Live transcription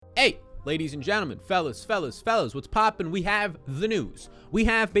ladies and gentlemen, fellas, what's poppin'? We have the news. We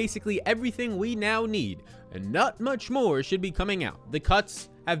have basically everything we now need, and not much more should be coming out. The cuts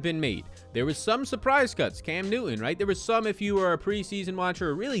have been made. There was some surprise cuts. Cam Newton, right? There was some, if you were a preseason watcher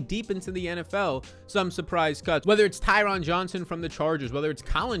or really deep into the NFL, some surprise cuts. Whether it's Tyron Johnson from the Chargers, whether it's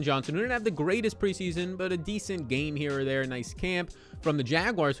Colin Johnson, who didn't have the greatest preseason, but a decent game here or there, nice camp from the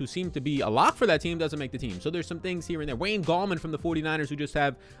Jaguars, who seem to be a lock for that team, doesn't make the team. So there's some things here and there. Wayne Gallman from the 49ers, who just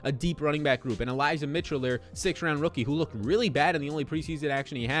have a deep running back group. And Elijah Mitchell, their 6th-round rookie, who looked really bad in the only preseason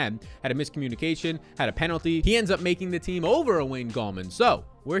action he had a miscommunication, had a penalty. He ends up making the team over a Wayne Gallman. So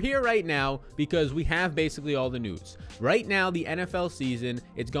we're here right now because we have basically all the news. Right now, the NFL season,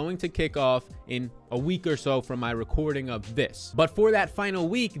 it's going to kick off in a week or so from my recording of this. But for that final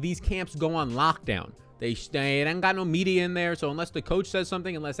week, these camps go on lockdown. They ain't got no media in there, so unless the coach says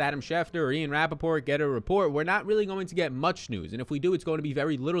something, unless Adam Schefter or Ian Rappaport get a report, we're not really going to get much news. And if we do, it's going to be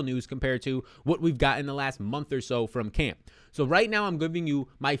very little news compared to what we've got in the last month or so from camp. So right now, I'm giving you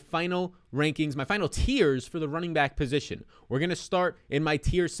my final rankings, my final tiers for the running back position. We're going to start in my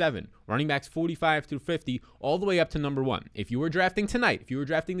tier 7, running backs 45 through 50, all the way up to number 1. If you were drafting tonight, if you were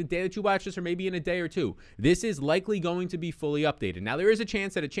drafting the day that you watch this, or maybe in a day or two, this is likely going to be fully updated. Now, there is a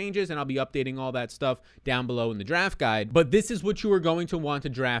chance that it changes, and I'll be updating all that stuff down below in the draft guide, but this is what you are going to want to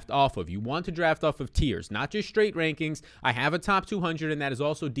draft off of. You want to draft off of tiers, not just straight rankings. I have a top 200, and that is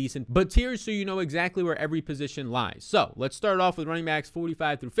also decent, but tiers so you know exactly where every position lies. So let's start off with running backs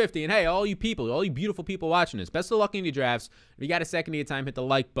 45 through 50, and hey, all you people, all you beautiful people watching this, best of luck in your drafts. If you got a second of your time, hit the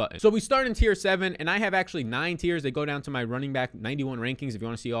like button. So we start in tier 7, and I have actually 9 tiers. They go down to my running back 91 rankings. If you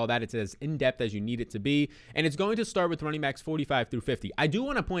want to see all that, it's as in-depth as you need it to be, and it's going to start with running backs 45 through 50. I do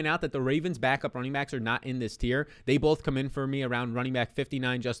want to point out that the Ravens backup running backs are not in this tier. They both come in for me around running back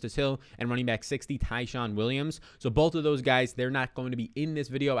 59, Justice Hill, and running back 60, Tyshawn Williams. So both of those guys, they're not going to be in this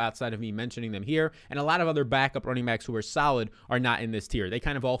video outside of me mentioning them here, and a lot of other backup running backs who are solid are not in this tier. They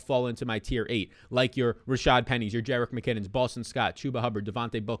kind of all fall into my tier 8, like your Rashad Pennies, your Jerick McKinnons, Boston Scott, Chuba Hubbard,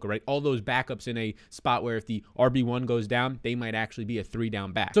 Devontae Booker, right? All those backups in a spot where if the RB1 goes down, they might actually be a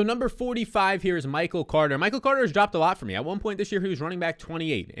 3-down back. So number 45 here is Michael Carter. Michael Carter has dropped a lot for me. At one point this year, he was running back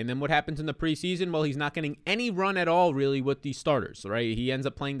 28. And then what happens in the preseason? Well, he's not getting any run at all, really, with the starters, right? He ends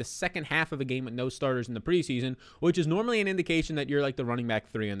up playing the second half of a game with no starters in the preseason, which is normally an indication that you're like the running back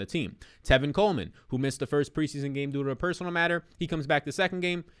 3 on the team. Tevin Coleman, who missed the first preseason game due to a personal matter, he comes back the second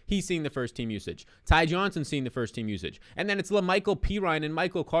game. He's seeing the first team usage. Ty Johnson seeing the first team usage. And then it's LaMichael Pirine and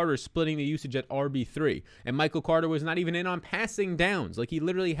Michael Carter splitting the usage at RB3. And Michael Carter was not even in on passing downs. Like, he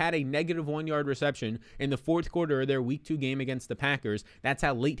literally had a negative 1-yard reception in the fourth quarter of their week 2 game against the Packers. That's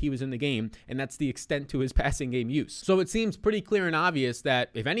how late he was in the game, and that's the extent to his passing game use. So it seems pretty clear and obvious that,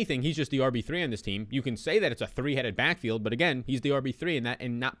 if anything, he's just the RB3 on this team. You can say that it's a 3-headed backfield, but again, he's the RB3 in that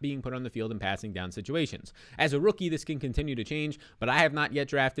and not being put on the field in passing down situations. As a rookie, this can continue to change, but I have not yet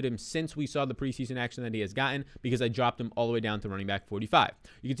drafted him since we saw the preseason action that he has gotten, because I dropped him all the way down to running back 45.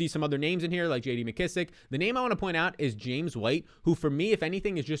 You can see some other names in here like J.D. McKissick. The name I want to point out is James White, who for me, if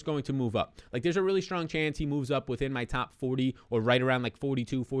anything, is just going to move up. Like, there's a really strong chance he moves up within my top 40 or right around like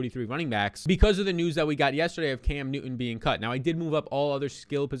 42, 43 running backs because of the news that we got yesterday of Cam Newton being cut. Now, I did move up all other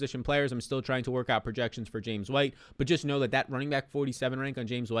skill position players. I'm still trying to work out projections for James White, but just know that that running back 47 rank on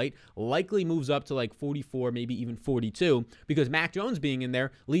James White likely moves up to like 44, maybe even 42, because Mac Jones being in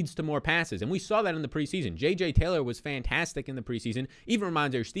there leads to more passes. And we saw that in the preseason. J.J. Taylor was fantastic in the preseason, even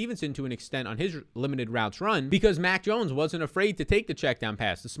Ramondre Stevenson to an extent on his limited routes run, because Mac Jones wasn't afraid to take the check down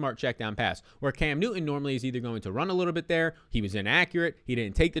pass, the smart check down pass, where Cam Newton normally is either going to run a little bit there. He was inaccurate. He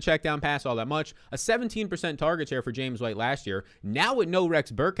didn't take the check down pass all that much. A 17% target share for James White last year. Now with no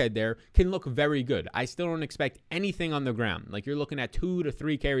Rex Burkhead there, can look very good. I still don't expect anything on the ground. Like, you're looking at 2 to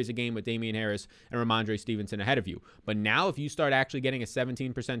 3 carries a game with Damian Harris and Ramondre Stevenson ahead of you. But now if you start actually getting a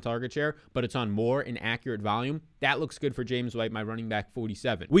 17% target share, but it's on more inaccurate volume, that looks good for James White, my running back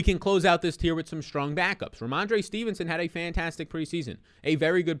 47. We can close out this tier with some strong backups. Ramondre Stevenson had a fantastic preseason, a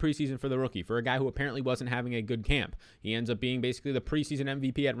very good preseason for the rookie, for a guy who apparently wasn't having a good camp. He ends up being basically the preseason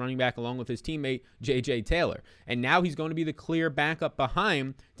MVP at running back along with his teammate J.J. Taylor. And now he's going to be the clear backup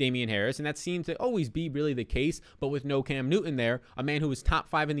behind Damian Harris, and that seems to always be really the case, but with no Cam Newton there, a man who was top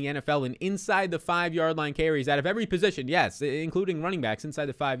 5 in the NFL and inside the 5-yard line carries out of every position, yes, including running backs inside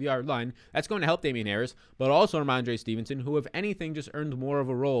the 5-yard line. That's going to help Damian Harris, but also Ramondre Stevenson, who, if anything, just earned more of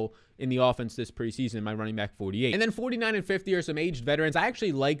a role in the offense this preseason, my running back 48. And then 49 and 50 are some aged veterans. I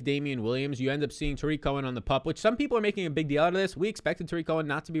actually like Damian Williams. You end up seeing Tariq Cohen on the PUP, which some people are making a big deal out of this. We expected Tariq Cohen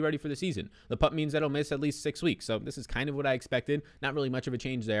not to be ready for the season. The PUP means that he'll miss at least 6 weeks. So this is kind of what I expected. Not really much of a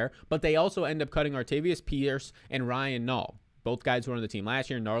change there. But they also end up cutting Artavius Pierce and Ryan Nall. both guys who were on the team last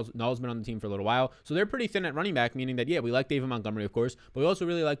year. Null's been on the team for a little while. So they're pretty thin at running back, meaning that, yeah, we like David Montgomery, of course, but we also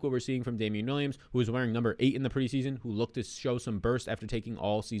really like what we're seeing from Damian Williams, who is wearing number 8 in the preseason, who looked to show some burst after taking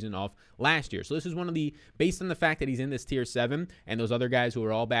all season off last year. So this is one of the, based on the fact that he's in this tier 7 and those other guys who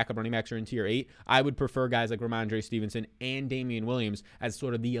are all backup running backs are in tier 8, I would prefer guys like Ramondre Stevenson and Damian Williams as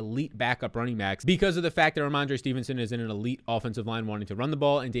sort of the elite backup running backs because of the fact that Ramondre Stevenson is in an elite offensive line wanting to run the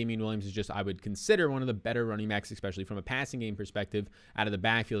ball, and Damian Williams is just, I would consider, one of the better running backs, especially from a passing game perspective, out of the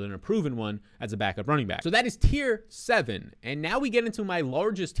backfield, and a proven one as a backup running back. So that is tier 7. And now we get into my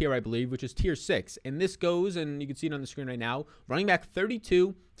largest tier, I believe, which is tier 6. And this goes, and you can see it on the screen right now, running back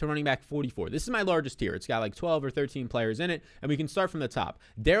 32 to running back 44. This is my largest tier. It's got like 12 or 13 players in it, and we can start from the top.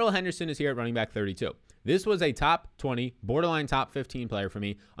 Darrell Henderson is here at running back 32. This was a top 20, borderline top 15 player for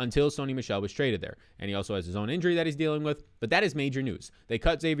me until Sony Michel was traded there. And he also has his own injury that he's dealing with, but that is major news. They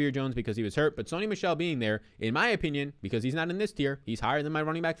cut Xavier Jones because he was hurt, but Sony Michel being there, in my opinion, because he's not in this tier, he's higher than my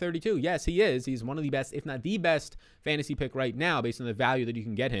running back 32. Yes, he is. He's one of the best, if not the best, fantasy pick right now based on the value that you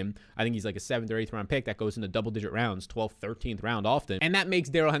can get him. I think he's like a 7th or 8th round pick that goes into double-digit rounds, 12th, 13th round often, and that makes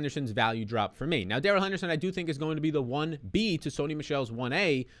Darrell Henderson's value drop for me. Now, Darrell Henderson, I do think, is going to be the 1B to Sony Michel's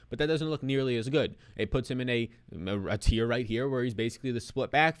 1A, but that doesn't look nearly as good. It puts him in a tier right here where he's basically the split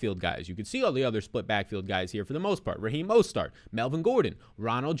backfield guys. You can see all the other split backfield guys here for the most part. Raheem Mostert, Melvin Gordon,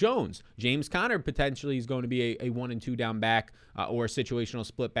 Ronald Jones, James Conner potentially is going to be a 1 and 2 down back or a situational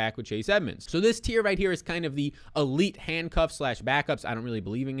split back with Chase Edmonds. So this tier right here is kind of the elite handcuff / backups. I don't really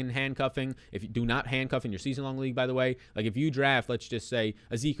believe in handcuffing. If you do not handcuff in your season-long league, by the way, like if you draft, let's just say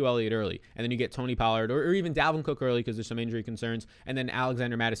Ezekiel Elliott early, and then you get Tony Pollard or even Dalvin Cook early because there's some injury concerns, and then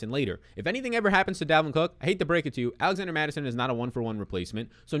Alexander Mattison later. If anything ever happens to Dalvin Cook, I hate to break it to you, Alexander Mattison is not a 1-for-1 replacement.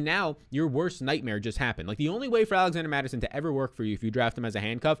 So now your worst nightmare just happened. Like the only way for Alexander Mattison to ever work for you if you draft him as a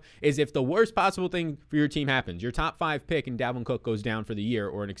handcuff is if the worst possible thing for your team happens. Your top 5 pick and Dalvin Cook goes down for the year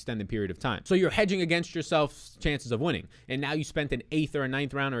or an extended period of time. So you're hedging against yourself's chances of winning. And now you spent an 8th or a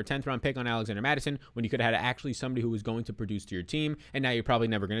 9th round or a 10th round pick on Alexander Mattison when you could have had actually somebody who was going to produce to your team. And now you're probably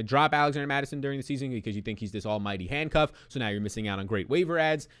never going to drop Alexander Mattison during the season because you think he's this almighty handcuff. So now you're missing out on great waiver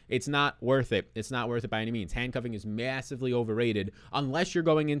ads. It's not worth it. It's not worth it by any means. Handcuffing is massively overrated unless you're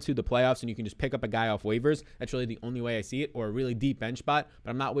going into the playoffs and you can just pick up a guy off waivers. That's really the only way I see it, or a really deep bench spot, but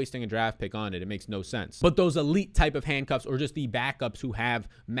I'm not wasting a draft pick on it. It makes no sense. But those elite type of handcuffs or just the backups who have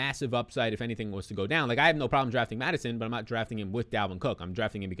massive upside if anything was to go down. Like I have no problem drafting Madison, but I'm not drafting him with Dalvin Cook. I'm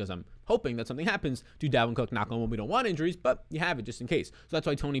drafting him because I'm hoping that something happens to Dalvin Cook. Knock on wood, we don't want injuries, but you have it just in case. So that's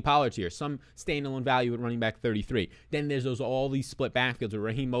why Tony Pollard's here. Some standalone value at running back 33. Then there's all these split backfields with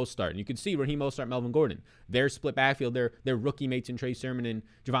Raheem Mostert. And you can see Raheem Mostert, Melvin Gordon. Their split backfield, their rookie mates in Trey Sermon and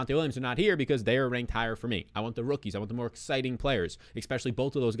Javonte Williams are not here because they are ranked higher for me. I want the rookies. I want the more exciting players, especially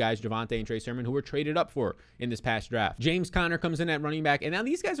both of those guys, Javonte and Trey Sermon, who were traded up for in this past draft. James Conner comes in at running back. And now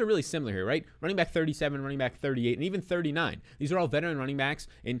these guys are really similar here, right? Running back 37, running back 38, and even 39. These are all veteran running backs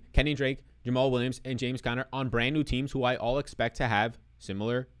in Kenny Drake, Jamal Williams, and James Conner on brand new teams who I all expect to have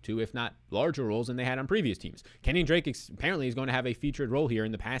similar to, if not larger roles than they had on previous teams. Kenny Drake apparently is going to have a featured role here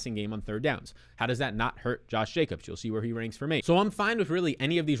in the passing game on third downs. How does that not hurt Josh Jacobs? You'll see where he ranks for me. So I'm fine with really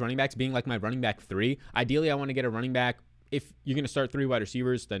any of these running backs being like my running back 3. Ideally, I want to get a running back. If you're going to start 3 wide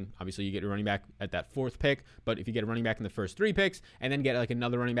receivers, then obviously you get a running back at that 4th pick. But if you get a running back in the first 3 picks and then get like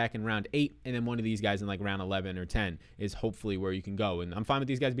another running back in round 8 and then one of these guys in like round 11 or 10 is hopefully where you can go. And I'm fine with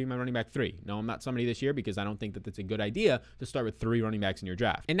these guys being my running back 3. No, I'm not somebody this year because I don't think that that's a good idea to start with 3 running backs in your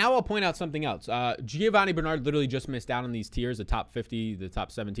draft. And now I'll point out something else. Giovanni Bernard literally just missed out on these tiers, the top 50, the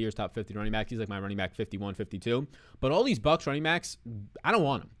top 7 tiers, top 50 running backs. He's like my running back 51, 52. But all these Bucs running backs, I don't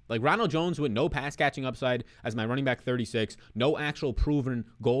want them. Like Ronald Jones with no pass catching upside as my running back 36, no actual proven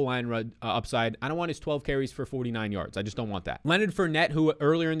goal line upside. I don't want his 12 carries for 49 yards. I just don't want that. Leonard Fournette, who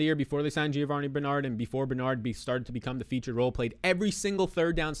earlier in the year before they signed Giovanni Bernard and before Bernard started to become the featured role, played every single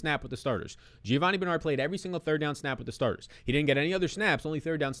third down snap with the starters. Giovanni Bernard played every single third down snap with the starters. He didn't get any other snaps, only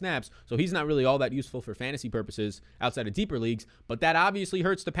third down snaps, so he's not really all that useful for fantasy purposes outside of deeper leagues, but that obviously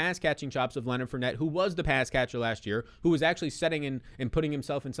hurts the pass catching chops of Leonard Fournette, who was the pass catcher last year, who was actually setting and putting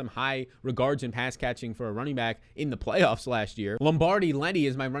himself in some high regards in pass catching for a running back in the playoffs last year. Lombardi Lenny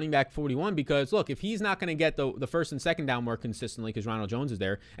is my running back 41 because, look, if he's not going to get the first and second down work consistently because Ronald Jones is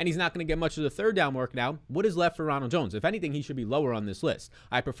there, and he's not going to get much of the third down work now, what is left for Ronald Jones? If anything, he should be lower on this list.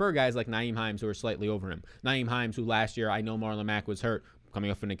 I prefer guys like Nyheim Hines who are slightly over him. Nyheim Hines, who last year, I know Marlon Mack was hurt,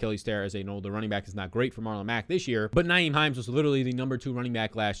 coming off an Achilles tear as an older running back is not great for Marlon Mack this year. But Nyheim Hines was literally the number 2 running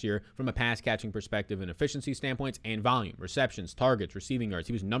back last year from a pass catching perspective and efficiency standpoints and volume, receptions, targets, receiving yards.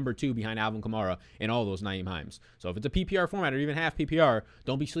 He was number 2 behind Alvin Kamara in all those Nyheim Hines. So if it's a PPR format or even half PPR,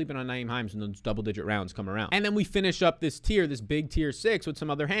 don't be sleeping on Nyheim Hines when those double-digit rounds come around. And then we finish up this tier, this big tier 6, with some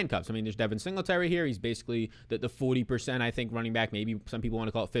other handcuffs. I mean, there's Devin Singletary here. He's basically the 40%, I think, running back. Maybe some people want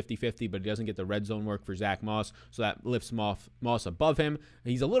to call it 50-50, but he doesn't get the red zone work for Zach Moss, so that lifts Moss above him.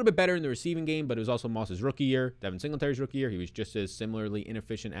 He's a little bit better in the receiving game, but it was also Moss's rookie year, Devin Singletary's rookie year. He was just as similarly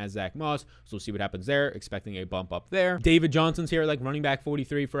inefficient as Zach Moss, so we'll see what happens there. Expecting a bump up there. David Johnson's here, like running back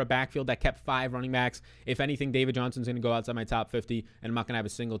 43 for a backfield that kept 5 running backs. If anything, David Johnson's going to go outside my top 50, and I'm not going to have a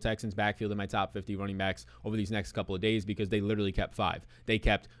single Texans backfield in my top 50 running backs over these next couple of days because they literally kept 5. They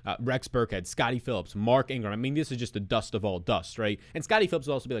kept Rex Burkhead, Scotty Phillips, Mark Ingram. I mean, this is just the dust of all dust, right? And Scotty Phillips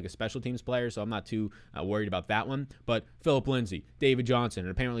will also be like a special teams player, so I'm not too worried about that one. But Phillip Lindsay, David Johnson,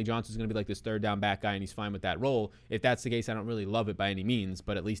 and apparently Johnson's going to be like this third down back guy, and he's fine with that role. If that's the case, I don't really love it by any means,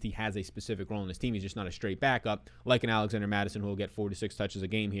 but at least he has a specific role in his team. He's just not a straight backup like an Alexander Mattison who will get 4 to 6 touches a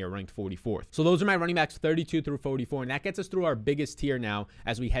game here, ranked 44th. So those are my running backs 32 through 44, and that gets us through our biggest tier now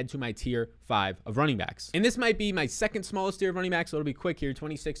as we head to my tier 5 of running backs. And this might be my second smallest tier of running backs, so it'll be quick here,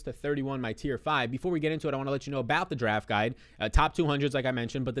 26 to 31, my tier 5. Before we get into it, I want to let you know about the draft guide, top 200s like I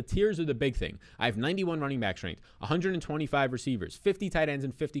mentioned, but the tiers are the big thing. I have 91 running backs ranked, 125 receivers, 50 tight ends,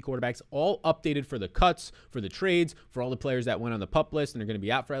 and 50 quarterbacks, all updated for the cuts, for the trades, for all the players that went on the PUP list and are going to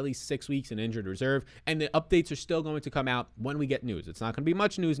be out for at least 6 weeks in injured reserve. And the updates are still going to come out when we get news. It's not going to be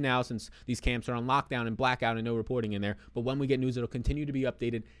much news now since these camps are on lockdown and blackout and no reporting in there. But when we get news, it'll continue to be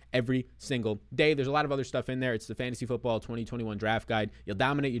updated every single day. There's a lot of other stuff in there. It's the Fantasy Football 2021 Draft Guide. You'll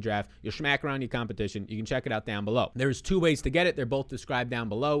dominate your draft. You'll smack around your competition. You can check it out down below. There's 2 ways to get it. They're both described down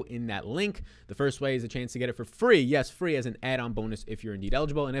below in that link. The first way is a chance to get it for free. Yes, free as an add-on bonus if you're indeed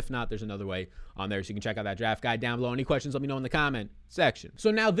eligible. And if not, there's another way on there. So you can check out that draft guide down below. Any questions, let me know in the comment section.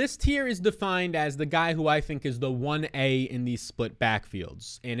 So now this tier is defined as the guy who I think is the 1A in these split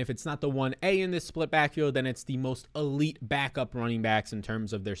backfields. And if it's not the 1A in this split backfield, then it's the most elite backup running backs in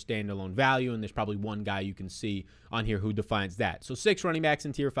terms of their standalone value. And there's probably one guy you can see on here who defines that. So 6 running backs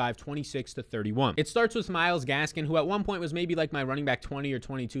in tier 5, 26 to 31. It starts with Myles Gaskin, who at one point was maybe like my running back 20 or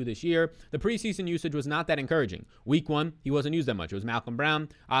 22 this year. The preseason usage was not that encouraging. Week 1, he wasn't used that much. It was Malcolm Brown.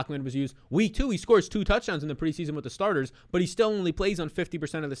 Ahmed was used. Week 2, he scores 2 touchdowns in the preseason with the starters, but he still only plays on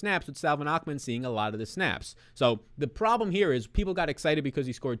 50% of the snaps, with Salvon Ahmed seeing a lot of the snaps. So the problem here is people got excited because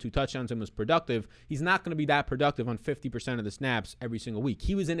he scored 2 touchdowns and was productive. He's not going to be that productive on 50% of the snaps every single week.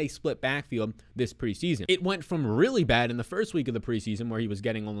 He was in a split backfield this preseason. It went from really bad in the first week of the preseason where he was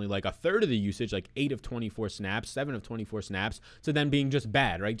getting only like a third of the usage, like 8 of 24 snaps, 7 of 24 snaps, to then being just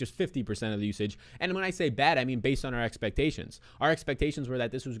bad, right? Just 50% of the usage. And when I say bad, I mean based on our expectations. Our expectations were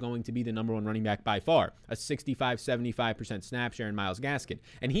that this was going to be the number 1 running back by far, a 65-75% snap share in Myles Gaskin.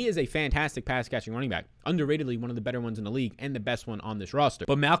 And he is a fantastic pass-catching running back, underratedly one of the better ones in the league and the best one on this roster.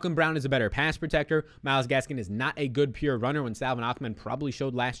 But Malcolm Brown is a better pass protector. Myles Gaskin is not a good pure runner, when Salvon Ahmed probably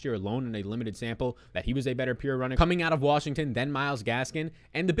showed last year alone in a limited sample that he was a better pure runner coming out of Washington than Myles Gaskin.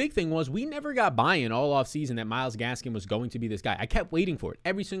 And the big thing was we never got buy-in all offseason that Myles Gaskin was going to be this guy. I kept waiting for it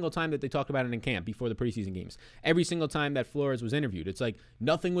every single time that they talked about it in camp before the preseason games. Every single time that Flores was interviewed, it's like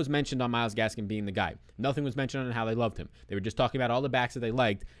nothing was mentioned on Myles Gaskin being the guy. Nothing was mentioned on how they loved him. They were just talking about all the backs that they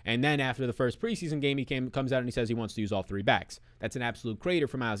liked. And then after the first preseason game, he comes out and he says he wants to use all 3 backs. That's an absolute crater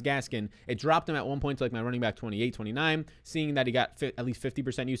for Myles Gaskin. It dropped him at one point to like my running back 28, 29. Seeing that he got at least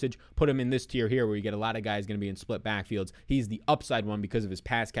 50% usage, put him in this tier here where you get a lot of guys going to be in split backfields. He's the upside one because of his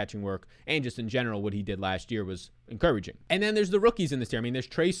pass catching work, and just in general what he did last year was encouraging. And then there's the rookies in this tier. I mean, there's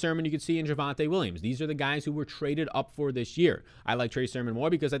Trey Sermon you can see, and Javonte Williams. These are the guys who were traded up for this year. I like Trey Sermon more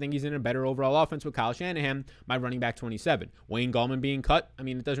because I think he's in a better overall offense with Kyle Shanahan, my running back 27. Wayne Gallman being cut, I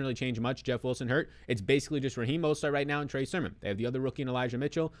mean, it doesn't really change much. Jeff Wilson hurt. It's basically just Raheem Mostert right now and Trey Sermon. They have the other rookie in Elijah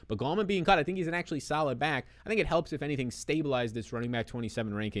Mitchell, but Gallman being cut, I think he's an actually solid back. I think it helps, if anything, stabilize this running back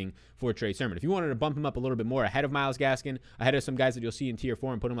 27 ranking for Trey Sermon. If you wanted to bump him up a little bit more ahead of Myles Gaskin, ahead of some guys that you'll see in tier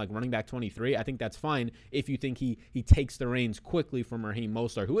 4 and put him like running back 23, I think that's fine if you think he takes the reins quickly from Raheem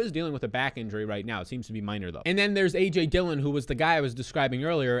Mostert, who is dealing with a back injury right now. It seems to be minor though. And then there's A.J. Dillon, who was the guy I was describing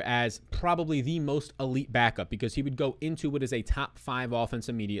earlier as probably the most elite backup, because he would go into what is a top 5 offense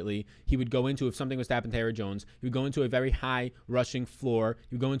immediately. He would go into, if something was to happen to Aaron Jones, he would go into a very high rushing floor.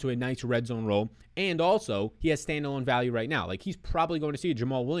 He would go into a nice red zone role. And also, he has standalone value right now. Like, he's probably going to see a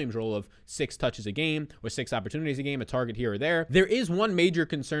Jamal Williams role of 6 touches a game or 6 opportunities a game, a target here or there. There is one major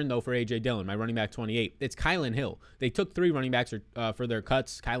concern, though, for A.J. Dillon, my running back 28. It's Kylan Hill. Hill. They took 3 running backs for their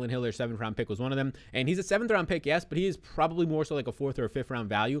cuts. Kylan Hill, their 7th round pick, was one of them. And he's a 7th round pick, yes, but he is probably more so like a 4th or a 5th round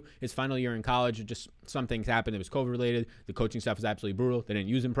value. His final year in college, just some things happened. It was COVID related. The coaching staff was absolutely brutal. They didn't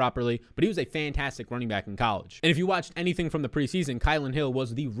use him properly, but he was a fantastic running back in college. And if you watched anything from the preseason, Kylan Hill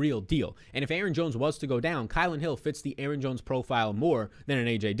was the real deal. And if Aaron Jones was to go down, Kylan Hill fits the Aaron Jones profile more than an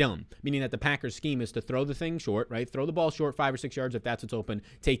A.J. Dillon, meaning that the Packers scheme is to throw the thing short, right? Throw the ball short 5 or 6 yards if that's what's open,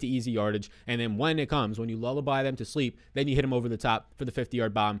 take the easy yardage, and then when it comes, when you lullaby them to sleep, then you hit them over the top for the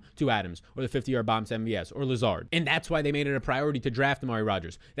 50-yard bomb to Adams, or the 50-yard bomb to MVS, or Lazard. And that's why they made it a priority to draft Amari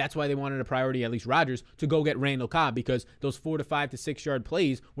Rodgers. That's why they wanted a priority, at least Rodgers, to go get Randall Cobb, because those 4 to 5 to 6 yard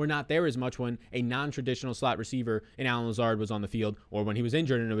plays were not there as much when a non-traditional slot receiver in Allen Lazard was on the field, or when he was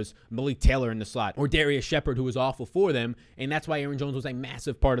injured and it was Malik Taylor in the slot, or Darius Shepard, who was awful for them. And that's why Aaron Jones was a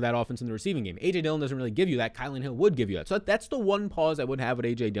massive part of that offense in the receiving game. A.J. Dillon doesn't really give you that. Kylan Hill would give you that. So that's the one pause I would have with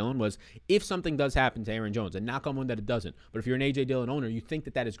A.J. Dillon, was if something does happen to Aaron Jones, and knock on wood that it doesn't, but if you're an A.J. Dillon owner, you think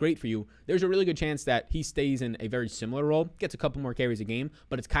that that is great for you, there's a really good chance that he stays in a very similar role, gets a couple more carries a game,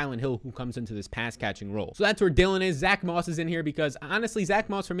 but it's Kylan Hill who comes into this pass-catching role. So that's where Dillon is. Zach Moss is in here because, honestly, Zach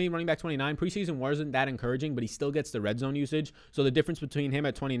Moss, for me, running back 29, preseason wasn't that encouraging, but he still gets the red zone usage. So the difference between him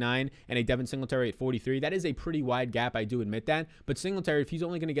at 29 and a Devin Singletary at 43, that is a pretty wide gap, I do admit that. But Singletary, if he's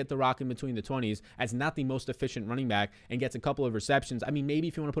only going to get the rock in between the 20s, as not the most efficient running back, and gets a couple of receptions, I mean, maybe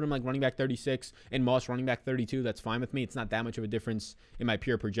if you want to put him like running back 36 and Moss running back 32, that's fine with me. It's not that much of a difference in my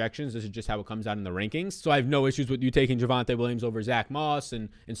pure projections. This is just how it comes out in the rankings. So I have no issues with you taking Javonte Williams over Zach Moss and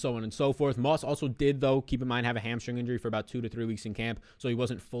so on and so forth. Moss also did, though, keep in mind, have a hamstring injury for about 2 to 3 weeks in camp, so he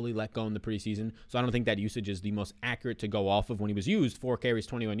wasn't fully let go in the preseason. So I don't think that usage is the most accurate to go off of. When he was used, 4 carries,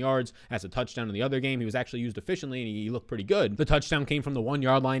 21 yards, as a touchdown in the other game, he was actually used efficiently and he looked pretty good. The touchdown came from the 1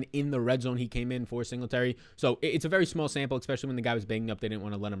 yard line in the red zone. He came in for Singletary. So it's a very small sample, especially when the guy was banging up. They didn't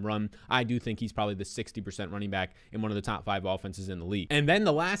want to let him run. I do think he's probably the 60% running back in one of the top 5 offenses in the league. And then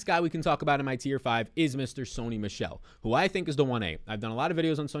the last guy we can talk about in my tier 5 is Mr. Sony Michel, who I think is the 1A. I've done a lot of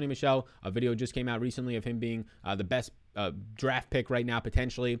videos on Sony Michel. A video just came out recently of him being the best draft pick right now,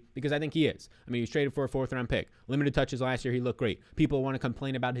 potentially, because I think he is. I mean, he was traded for a 4th round pick. Limited touches last year. He looked great. People want to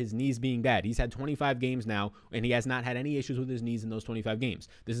complain about his knees being bad. He's had 25 games now, and he has not had any issues with his knees in those 25 games.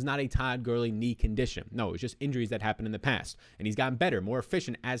 This is not a Todd Gurley knee condition. No, it's just injuries that happened in the past. And he's gotten better, more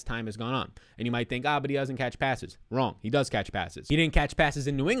efficient as time has gone on. And you might think, but he doesn't catch passes. Wrong. He does catch passes. He didn't catch passes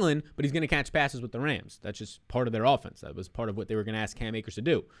in New England, but he's going to catch passes with the Rams. That's just part of their offense. That was part of what they were going to ask Cam Akers to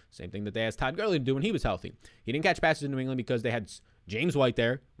do. Same thing that they asked Todd Gurley to do when he was healthy. He didn't catch passes in New England because they had James White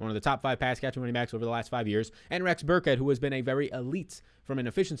there, one of the top 5 pass catching running backs over the last 5 years, and Rex Burkhead, who has been a very elite, from an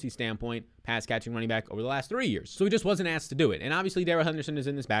efficiency standpoint, pass catching running back over the last 3 years. So he just wasn't asked to do it. And obviously Darrell Henderson is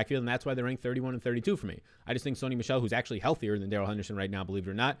in this backfield, and that's why they're ranked 31 and 32 for me. I just think Sony Michel, who's actually healthier than Darrell Henderson right now, believe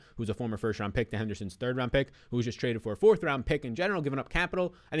it or not, who's a former 1st round pick to Henderson's 3rd round pick, who was just traded for a 4th round pick in general, giving up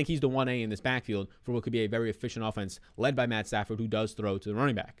capital. I think he's the 1A in this backfield for what could be a very efficient offense led by Matt Stafford, who does throw to the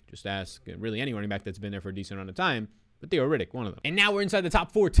running back. Just ask really any running back that's been there for a decent amount of time. But Theo Riddick, one of them. And now we're inside the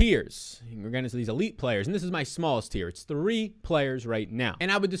top 4 tiers. We're getting into these elite players, and this is my smallest tier. It's 3 players right now.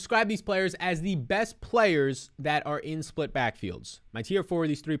 And I would describe these players as the best players that are in split backfields. My tier 4 are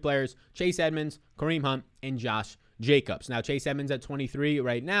these 3 players: Chase Edmonds, Kareem Hunt, and Josh Jacobs. Now, Chase Edmonds at 23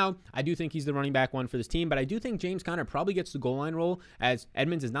 right now. I do think he's the running back 1 for this team, but I do think James Conner probably gets the goal line role, as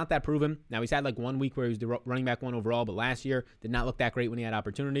Edmonds is not that proven. Now, he's had like 1 week where he was the running back 1 overall, but last year did not look that great when he had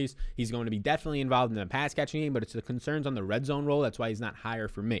opportunities. He's going to be definitely involved in the pass catching game, but it's the concerns on the red zone role. That's why he's not higher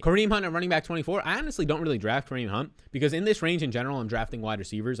for me. Kareem Hunt at running back 24. I honestly don't really draft Kareem Hunt because in this range in general, I'm drafting wide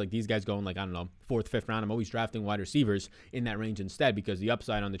receivers. Like these guys going like, I don't know, 4th, 5th round. I'm always drafting wide receivers in that range instead because the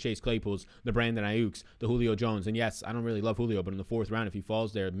upside on the Chase Claypools, the Brandon Ayuks, the Julio Jones, and yes, I don't really love Julio, but in the 4th round, if he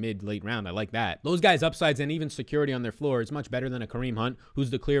falls there late round, I like that. Those guys' upsides and even security on their floor is much better than a Kareem Hunt,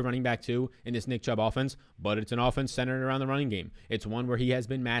 who's the clear running back 2 in this Nick Chubb offense, but it's an offense centered around the running game. It's one where he has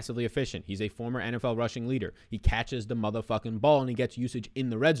been massively efficient. He's a former NFL rushing leader. He catches the motherfucking ball and he gets usage in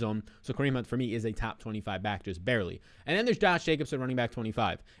the red zone. So Kareem Hunt for me is a top 25 back, just barely. And then there's Josh Jacobs at running back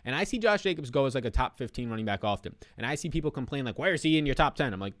 25. And I see Josh Jacobs go as like a top 15 running back often. And I see people complain like, where is he in your top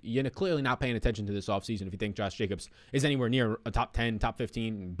 10? I'm like, you're clearly not paying attention to this offseason if you think Josh Jacobs is anywhere near a top 10, top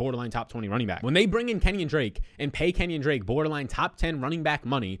 15, borderline top 20 running back. When they bring in Kenyon Drake and pay Kenyon Drake borderline top 10 running back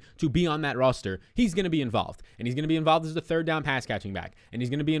money to be on that roster, he's going to be involved. And he's going to be involved as the 3rd down pass catching back. And he's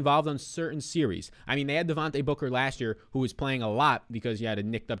going to be involved on certain series. I mean, they had Devontae Booker last year who was playing a lot because he had a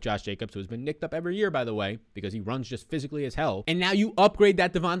nicked up Josh Jacobs, who has been nicked up every year, by the way, because he runs just physically as hell. And now you upgrade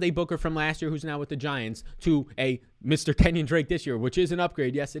that Devontae Booker from last year, who's now with the Giants, to a Mr. Kenyon Drake this year, which is an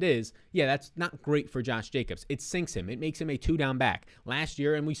upgrade. Yes, it is. Yeah, that's not great for Josh Jacobs. It sinks him. It makes him a 2-down back. Last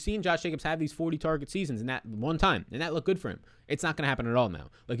year, and we've seen Josh Jacobs have these 40 target seasons in that one time, and that looked good for him. It's not going to happen at all now.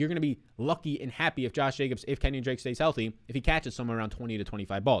 Like, you're going to be lucky and happy if Josh Jacobs, if Kenyon Drake stays healthy, if he catches somewhere around 20 to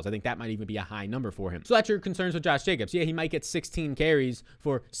 25 balls. I think that might even be a high number for him. So that's your concerns with Josh Jacobs. Yeah, he might get 16 carries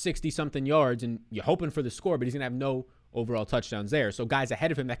for 60-something yards, and you're hoping for the score, but he's going to have no overall touchdowns there. So guys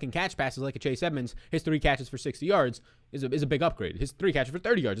ahead of him that can catch passes like a Chase Edmonds, his 3 catches for 60 yards is a big upgrade. His 3 catches for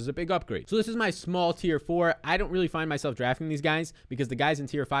 30 yards is a big upgrade. So this is my small tier 4. I don't really find myself drafting these guys because the guys in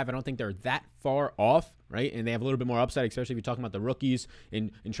tier 5, I don't think they're that far off, right? And they have a little bit more upside, especially if you're talking about the rookies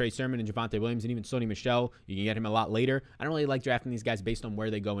in Trey Sermon and Javonte Williams and even Sony Michel. You can get him a lot later. I don't really like drafting these guys based on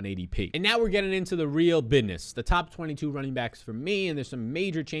where they go in ADP. And now we're getting into the real business, the top 22 running backs for me, and there's some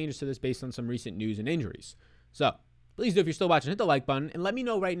major changes to this based on some recent news and injuries. So please do, if you're still watching, hit the like button and let me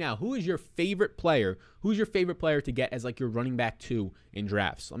know right now, who is your favorite player? Who's your favorite player to get as like your running back 2 in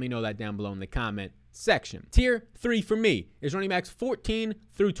drafts? Let me know that down below in the comment section. Tier 3 for me is running backs 14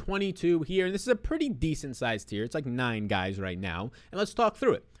 through 22 here. And this is a pretty decent sized tier. It's like 9 guys right now. And let's talk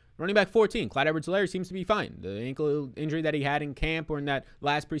through it. Running back 14, Clyde Edwards-Helaire seems to be fine. The ankle injury that he had in camp or in that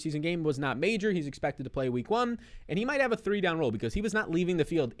last preseason game was not major. He's expected to play week 1, and he might have a 3-down role because he was not leaving the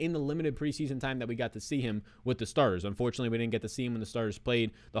field in the limited preseason time that we got to see him with the starters. Unfortunately, we didn't get to see him when the starters played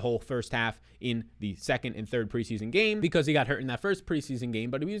the whole first half in the second and third preseason game because he got hurt in that first preseason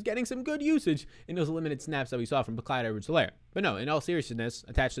game, but he was getting some good usage in those limited snaps that we saw from Clyde Edwards-Helaire. But no, in all seriousness,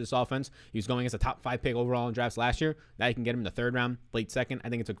 attached to this offense, he was going as a top 5 pick overall in drafts last year. Now you can get him in the 3rd round, late 2nd. I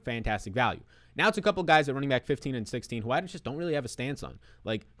think it's a fantastic value. Now it's a couple guys at running back 15 and 16 who I just don't really have a stance on.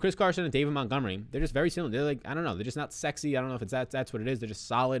 Like Chris Carson and David Montgomery, they're just very similar. They're like, I don't know, they're just not sexy. I don't know if it's that's what it is. They're just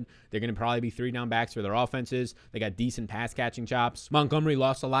solid. They're going to probably be 3-down backs for their offenses. They got decent pass catching chops. Montgomery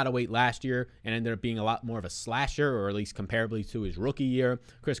lost a lot of weight last year and ended up being a lot more of a slasher, or at least comparably to his rookie year.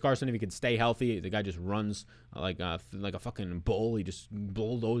 Chris Carson, if he could stay healthy, the guy just runs like a fucking bull. He just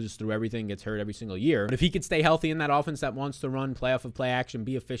bulldozes through everything, gets hurt every single year. But if he could stay healthy in that offense that wants to run play off of play action,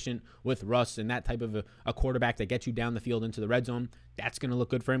 be efficient with Russ and that type of a quarterback that gets you down the field into the red zone, that's going to look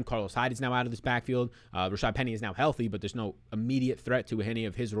good for him. Carlos Hyde is now out of this backfield. Rashad Penny is now healthy, but there's no immediate threat to any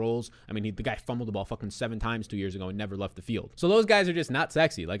of his roles. I mean, the guy fumbled the ball fucking 7 times 2 years ago and never left the field. So those guys are just not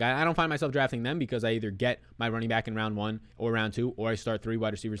sexy. Like, I don't find myself drafting them because I either get my running back in round 1 or round 2, or I start 3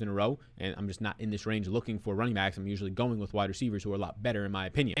 wide receivers in a row, and I'm just not in this range looking for running backs. I'm usually going with wide receivers who are a lot better in my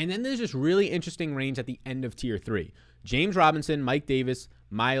opinion. And then there's this really interesting range at the end of tier 3. James Robinson, Mike Davis,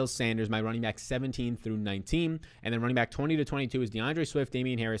 Miles Sanders, my running back 17 through 19. And then running back 20 to 22 is DeAndre Swift,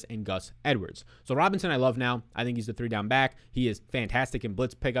 Damian Harris, and Gus Edwards. So Robinson I love now. I think he's the 3-down back. He is fantastic in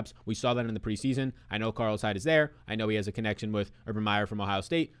blitz pickups. We saw that in the preseason. I know Carlos Hyde is there. I know he has a connection with Urban Meyer from Ohio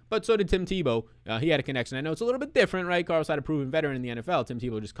State, but so did Tim Tebow. He had a connection. I know it's a little bit different, right? Carlos Hyde, a proven veteran in the NFL. Tim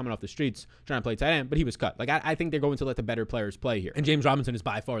Tebow just coming off the streets trying to play tight end, but he was cut. Like, I think they're going to let the better players play here. And James Robinson is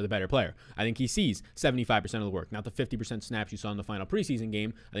by far the better player. I think he sees 75% of the work, not the 50% snaps you saw in the final preseason game.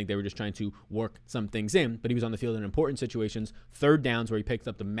 I think they were just trying to work some things in, but he was on the field in important situations. 3rd downs where he picked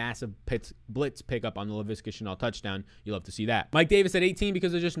up the massive blitz pickup on the Laviska Shenault touchdown. You love to see that. Mike Davis at 18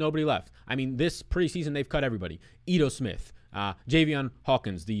 because there's just nobody left. I mean, this preseason they've cut everybody. Ito Smith, Javion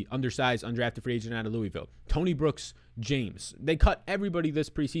Hawkins, the undersized, undrafted free agent out of Louisville. Tony Brooks James. They cut everybody this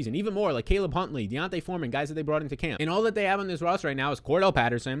preseason. Even more, like Caleb Huntley, Deontay Foreman, guys that they brought into camp. And all that they have on this roster right now is Cordell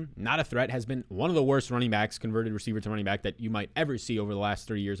Patterson, not a threat, has been one of the worst running backs, converted receiver to running back that you might ever see over the last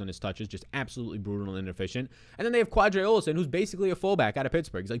 3 years on his touches. Just absolutely brutal and inefficient. And then they have Quadre Olson, who's basically a fullback out of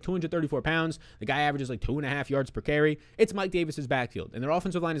Pittsburgh. He's like 234 pounds. The guy averages like 2.5 yards per carry. It's Mike Davis's backfield. And their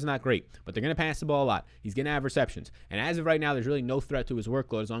offensive line is not great, but they're going to pass the ball a lot. He's going to have receptions. And as of right now, there's really no threat to his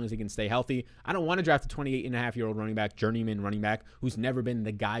workload as long as he can stay healthy. I don't want to draft a 28.5-year-old running back, journeyman running back, who's never been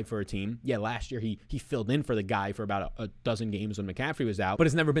the guy for a team. Yeah, last year he filled in for the guy for about a dozen games when McCaffrey was out, but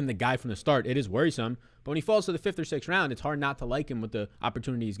has never been the guy from the start. It is worrisome. But when he falls to the 5th or 6th round, it's hard not to like him with the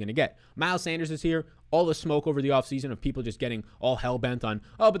opportunity he's going to get. Miles Sanders is here. All the smoke over the offseason of people just getting all hell-bent on,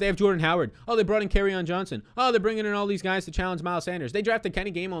 oh, but they have Jordan Howard. Oh, they brought in Kerryon Johnson. Oh, they're bringing in all these guys to challenge Miles Sanders. They drafted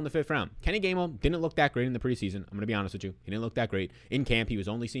Kenny Gainwell in the 5th round. Kenny Gainwell didn't look that great in the preseason. I'm going to be honest with you. He didn't look that great. In camp, he was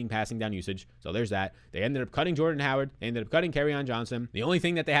only seeing passing down usage. So there's that. They ended up cutting Jordan Howard. They ended up cutting Kerryon Johnson. The only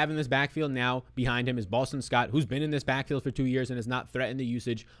thing that they have in this backfield now behind him is Boston Scott, who's been in this backfield for 2 years and has not threatened the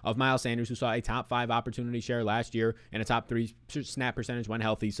usage of Miles Sanders, who saw a top 5 opportunity opportunity share last year and a top 3 snap percentage when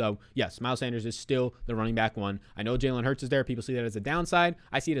healthy. So yes, Miles Sanders is still the running back 1. I know Jalen Hurts is there. People see that as a downside.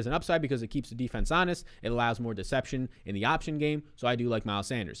 I see it as an upside because it keeps the defense honest. It allows more deception in the option game. So I do like Miles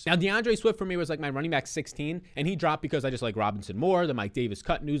Sanders. Now, DeAndre Swift for me was like my running back 16, and he dropped because I just like Robinson more, the Mike Davis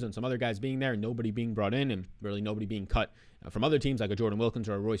cut news, and some other guys being there and nobody being brought in and really nobody being cut from other teams like a Jordan Wilkins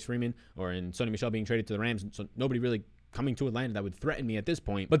or a Royce Freeman or in Sonny Michel being traded to the Rams. So nobody really coming to Atlanta that would threaten me at this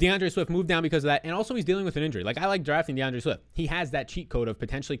point. But DeAndre Swift moved down because of that, and also he's dealing with an injury. Like, I like drafting DeAndre Swift. He has that cheat code of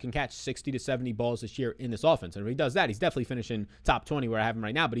potentially can catch 60 to 70 balls this year in this offense, and if he does that, he's definitely finishing top 20 where I have him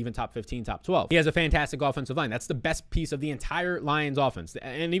right now, but even top 15, top 12. He has a fantastic offensive line. That's the best piece of the entire Lions offense,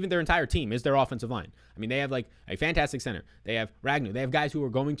 and even their entire team is their offensive line. I mean, they have like a fantastic center. They have Ragnar. They have guys who are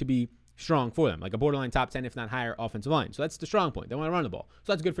going to be strong for them, like a borderline top 10, if not higher, offensive line. So that's the strong point. They want to run the ball.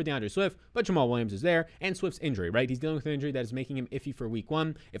 So that's good for DeAndre Swift, but Jamal Williams is there, and Swift's injury, right? He's dealing with an injury that is making him iffy for week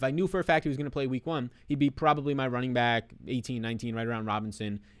 1. If I knew for a fact he was going to play week 1, he'd be probably my running back 18, 19, right around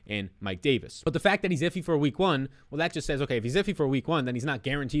Robinson and Mike Davis. But the fact that he's iffy for week 1, well, that just says, okay, if he's iffy for week 1, then he's not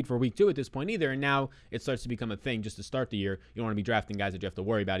guaranteed for week 2 at this point either. And now it starts to become a thing just to start the year. You don't want to be drafting guys that you have to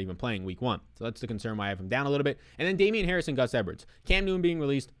worry about even playing week 1. So that's the concern why I have him down a little bit. And then Damian Harris and Gus Edwards. Cam Newton being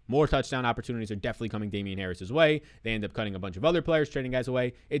released, more touchdown opportunities are definitely coming Damian Harris's way. They end up cutting a bunch of other players, trading guys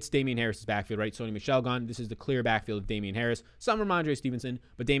away. It's Damian Harris's backfield, right? Sonny Michel gone. This is the clear backfield of Damian Harris. Some Ramondre Stevenson,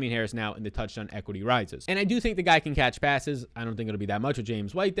 but Damian Harris now in the touchdown equity rises. And I do think the guy can catch passes. I don't think it'll be that much with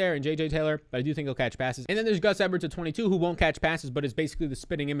James White there and J.J. Taylor, but I do think he'll catch passes. And then there's Gus Edwards at 22 who won't catch passes, but is basically the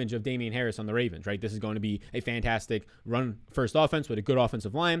spitting image of Damian Harris on the Ravens, right? This is going to be a fantastic run-first offense with a good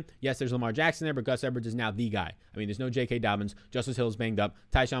offensive line. Yes, there's Lamar Jackson there, but Gus Edwards is now the guy. I mean, there's no J.K. Dobbins. Justice Hill's banged up.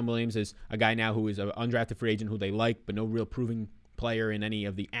 Tyshawn Williams is a guy now who is an undrafted free agent who they like, but no real proving player in any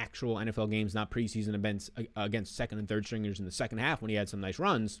of the actual NFL games, not preseason events against second and third stringers in the second half when he had some nice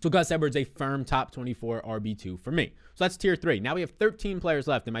runs. So Gus Edwards, a firm top 24 RB2 for me. So that's tier 3. Now we have 13 players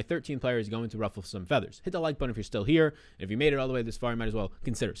left, and my 13th player is going to ruffle some feathers. Hit the like button if you're still here. And if you made it all the way this far, you might as well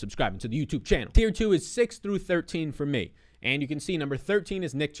consider subscribing to the YouTube channel. Tier 2 is 6 through 13 for me. And you can see number 13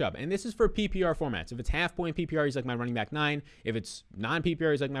 is Nick Chubb. And this is for PPR formats. If it's half-point PPR, he's like my running back 9. If it's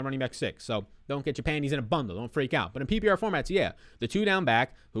non-PPR, he's like my running back 6. So don't get your panties in a bundle. Don't freak out. But in PPR formats, yeah, the 2-down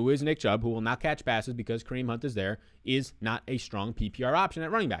back, who is Nick Chubb, who will not catch passes because Kareem Hunt is there, is not a strong PPR option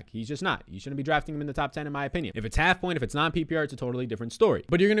at running back. He's just not. You shouldn't be drafting him in the top 10, in my opinion. If it's half-point, if it's non-PPR, it's a totally different story.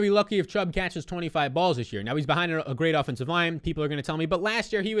 But you're going to be lucky if Chubb catches 25 balls this year. Now, he's behind a great offensive line. People are going to tell me, but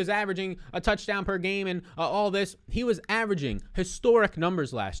last year he was averaging a touchdown per game and all this. He was averaging historic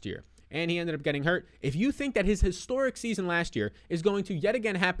numbers last year, and he ended up getting hurt. If you think that his historic season last year is going to yet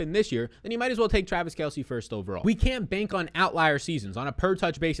again happen this year, then you might as well take Travis Kelce first overall. We can't bank on outlier seasons on a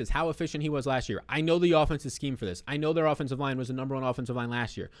per-touch basis, how efficient he was last year. I know the offense is schemed for this. I know their offensive line was the number 1 offensive line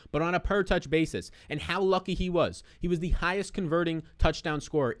last year, but on a per-touch basis, and how lucky he was the highest converting touchdown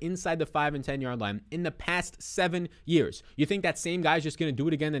scorer inside the 5 and 10-yard line in the past 7 years. You think that same guy's just going to do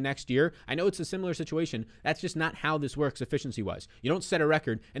it again the next year? I know it's a similar situation. That's just not how this works efficiency-wise. You don't set a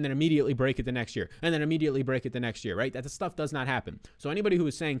record and then immediately break it the next year, and then immediately break it the next year, right? That stuff does not happen. So anybody who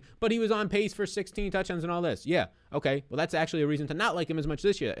is saying, but he was on pace for 16 touchdowns and all this, yeah, okay, well, that's actually a reason to not like him as much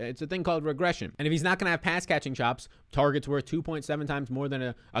this year. It's a thing called regression. And if he's not going to have pass catching chops, targets worth 2.7 times more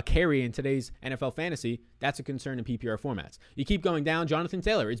than a carry in today's NFL fantasy, that's a concern in PPR formats. You keep going down, Jonathan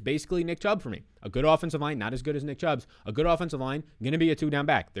Taylor, it's basically Nick Chubb for me. A good offensive line, not as good as Nick Chubb's. A good offensive line, going to be a 2-down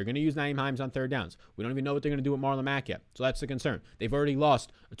back. They're going to use Nyheim Hines on third downs. We don't even know what they're going to do with Marlon Mack yet. So that's the concern. They've already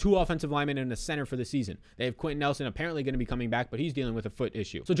lost 2 offensive linemen and a center for the season. They have Quentin Nelson apparently going to be coming back, but he's dealing with a foot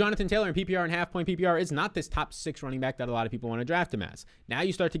issue. So Jonathan Taylor in PPR and half-point PPR is not this top 6 running back that a lot of people want to draft him as. Now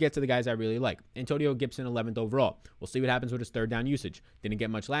you start to get to the guys I really like. Antonio Gibson, 11th overall. We'll see what happens with his third down usage. Didn't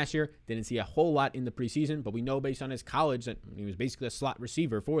get much last year. Didn't see a whole lot in the preseason, but we know based on his college that he was basically a slot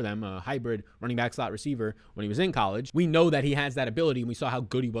receiver for them, a hybrid running back slot receiver when he was in college. We know that he has that ability, and we saw how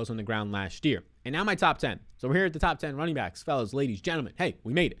good he was on the ground last year. And now my top 10. So we're here at the top 10 running backs, fellas, ladies, gentlemen. Hey,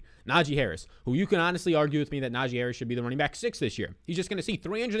 we made it. Najee Harris, who you can honestly argue with me that Najee Harris should be the running back 6 this year. He's just going to see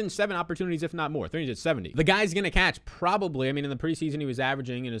 307 opportunities, if not more, 370. The guy's going to catch probably, in the preseason he was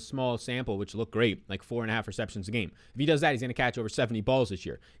averaging in a small sample, which looked great, like 4.5 receptions a game. If he does that, he's going to catch over 70 balls this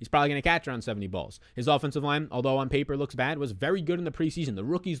year. He's probably going to catch around 70 balls. His offensive line, although on paper looks bad, was very good in the preseason. The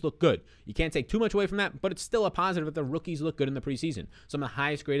rookies look good. You can't take too much away from that, but it's still a positive that the rookies look good in the preseason. Some of the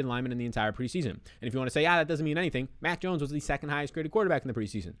highest graded linemen in the entire preseason. And if you want to say, that doesn't mean anything. Mac Jones was the second highest graded quarterback in the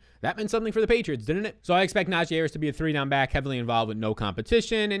preseason. That meant something for the Patriots, didn't it? So I expect Najee Harris to be a 3-down back, heavily involved with no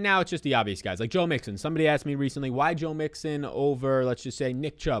competition, and now it's just the obvious guys, like Joe Mixon. Somebody asked me recently, why Joe Mixon over, let's just say,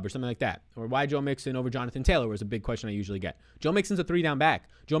 Nick Chubb or something like that? Or why Joe Mixon over Jonathan Taylor was a big question I usually get. Joe Mixon's a 3-down back.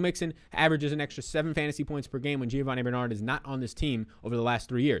 Joe Mixon averages an extra 7 fantasy points per game when Giovanni Bernard is not on this team over the last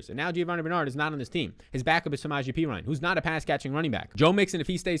 3 years. And now Giovanni Bernard is not on this team. His backup is Samaje Perine, who's not a pass-catching running back. Joe Mixon, if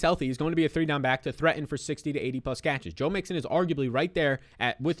he stays healthy, is going to be a 3-down back to threaten for 60 to 80-plus catches. Joe Mixon is arguably right there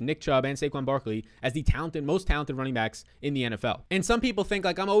with Nick Chubb and Saquon Barkley as the most talented running backs in the NFL. And some people think,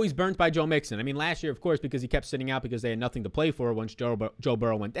 like, I'm always burnt by Joe Mixon. I mean, last year, of course, because he kept sitting out because they had nothing to play for once Joe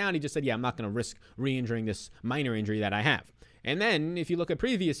Burrow went down, he just said, yeah, I'm not going to risk re-injuring this minor injury that I have. And then if you look at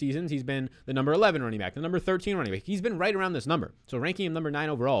previous seasons, he's been the number 11 running back, the number 13 running back. He's been right around this number. So ranking him number 9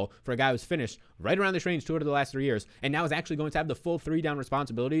 overall for a guy who's finished right around this range 2 out of the last 3 years and now is actually going to have the full 3-down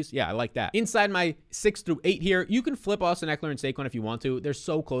responsibilities. Yeah, I like that. Inside my 6 through 8 here, you can flip Austin Eckler and Saquon if you want to. They're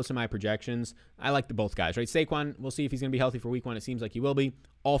so close in my projections. I like both guys, right? Saquon, we'll see if he's going to be healthy for week 1. It seems like he will be.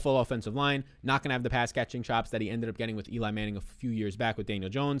 All full offensive line, not going to have the pass catching chops that he ended up getting with Eli Manning a few years back with Daniel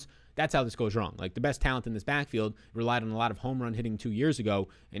Jones. That's how this goes wrong. Like, the best talent in this backfield relied on a lot of home run hitting 2 years ago,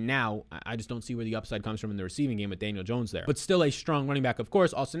 and now I just don't see where the upside comes from in the receiving game with Daniel Jones there. But still a strong running back, of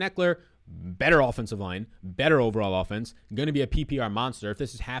course. Austin Eckler, better offensive line, better overall offense, going to be a PPR monster. If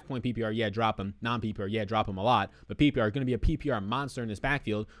this is half-point PPR, yeah, drop him. Non-PPR, yeah, drop him a lot. But PPR, going to be a PPR monster in this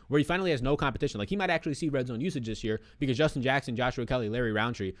backfield where he finally has no competition. Like, he might actually see red zone usage this year because Justin Jackson, Joshua Kelly, Larry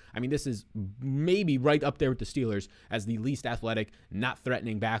Roundtree, I mean, this is maybe right up there with the Steelers as the least athletic, not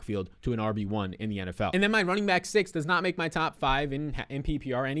threatening backfield to an RB1 in the NFL. And then my running back 6 does not make my top 5 in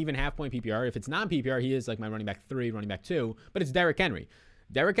PPR and even half-point PPR. If it's non-PPR, he is like my running back 3, running back 2, but it's Derrick Henry.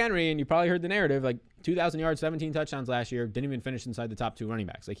 Derrick Henry, and you probably heard the narrative, like 2,000 yards, 17 touchdowns last year, didn't even finish inside the top 2 running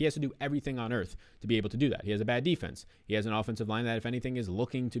backs. Like, he has to do everything on earth to be able to do that. He has a bad defense. He has an offensive line that, if anything, is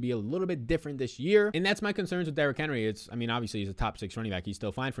looking to be a little bit different this year. And that's my concerns with Derrick Henry. Obviously, he's a top 6 running back. He's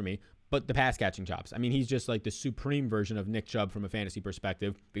still fine for me. But the pass catching chops. I mean, he's just like the supreme version of Nick Chubb from a fantasy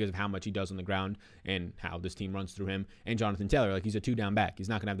perspective because of how much he does on the ground and how this team runs through him. And Jonathan Taylor, like, he's a 2-down back. He's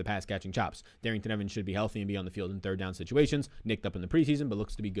not going to have the pass catching chops. Darrington Evans should be healthy and be on the field in 3rd-down situations. Nicked up in the preseason, but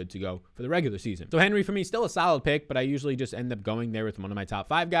looks to be good to go for the regular season. So Henry, for me, still a solid pick, but I usually just end up going there with one of my top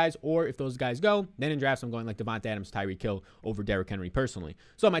 5 guys, or if those guys go, then in drafts I'm going like Devontae Adams, Tyreek Hill over Derrick Henry personally.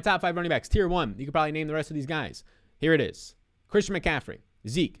 So my top 5 running backs, tier 1, you could probably name the rest of these guys. Here it is. Christian McCaffrey,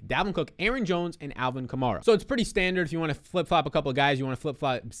 Zeke, Dalvin Cook, Aaron Jones, and Alvin Kamara. So it's pretty standard. If you want to flip-flop a couple of guys, you want to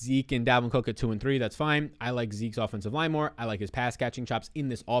flip-flop Zeke and Dalvin Cook at 2 and 3, that's fine. I like Zeke's offensive line more. I like his pass-catching chops in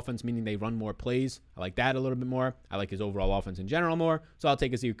this offense, meaning they run more plays. I like that a little bit more. I like his overall offense in general more. So I'll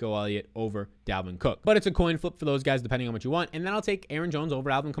take Ezekiel Elliott over Dalvin Cook. But it's a coin flip for those guys depending on what you want. And then I'll take Aaron Jones over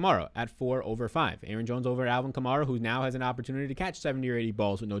Alvin Kamara at 4 over 5. Aaron Jones over Alvin Kamara, who now has an opportunity to catch 70 or 80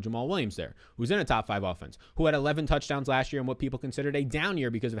 balls with no Jamal Williams there, who's in a top 5 offense, who had 11 touchdowns last year in what people considered a down year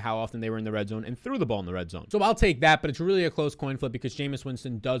because of how often they were in the red zone and threw the ball in the red zone. So I'll take that, but it's really a close coin flip because Jameis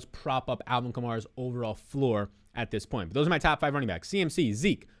Winston does prop up Alvin Kamara's overall floor at this point. But those are my top 5 running backs: CMC,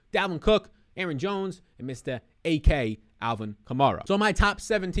 Zeke, Dalvin Cook, Aaron Jones, and Mr. AK Alvin Kamara. So my top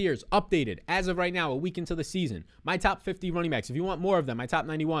 7 tiers updated as of right now, a week into the season. My top 50 running backs, if you want more of them, my top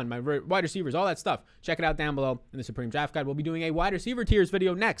 91, my wide receivers, all that stuff, check it out down below in the Supreme Draft Guide. We'll be doing a wide receiver tiers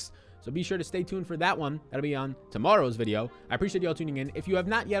video next, so be sure to stay tuned for that one. That'll be on tomorrow's video. I appreciate you all tuning in. If you have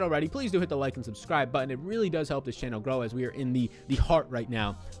not yet already, please do hit the like and subscribe button. It really does help this channel grow as we are in the heart right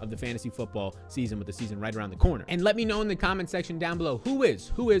now of the fantasy football season, with the season right around the corner. And let me know in the comment section down below who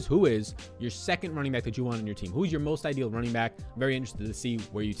is your second running back that you want on your team. Who's your most ideal running back? I'm very interested to see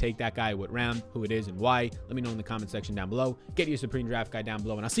where you take that guy, what round, who it is, and why. Let me know in the comment section down below. Get your Supreme Draft Guide down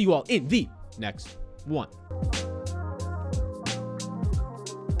below, and I'll see you all in the next one.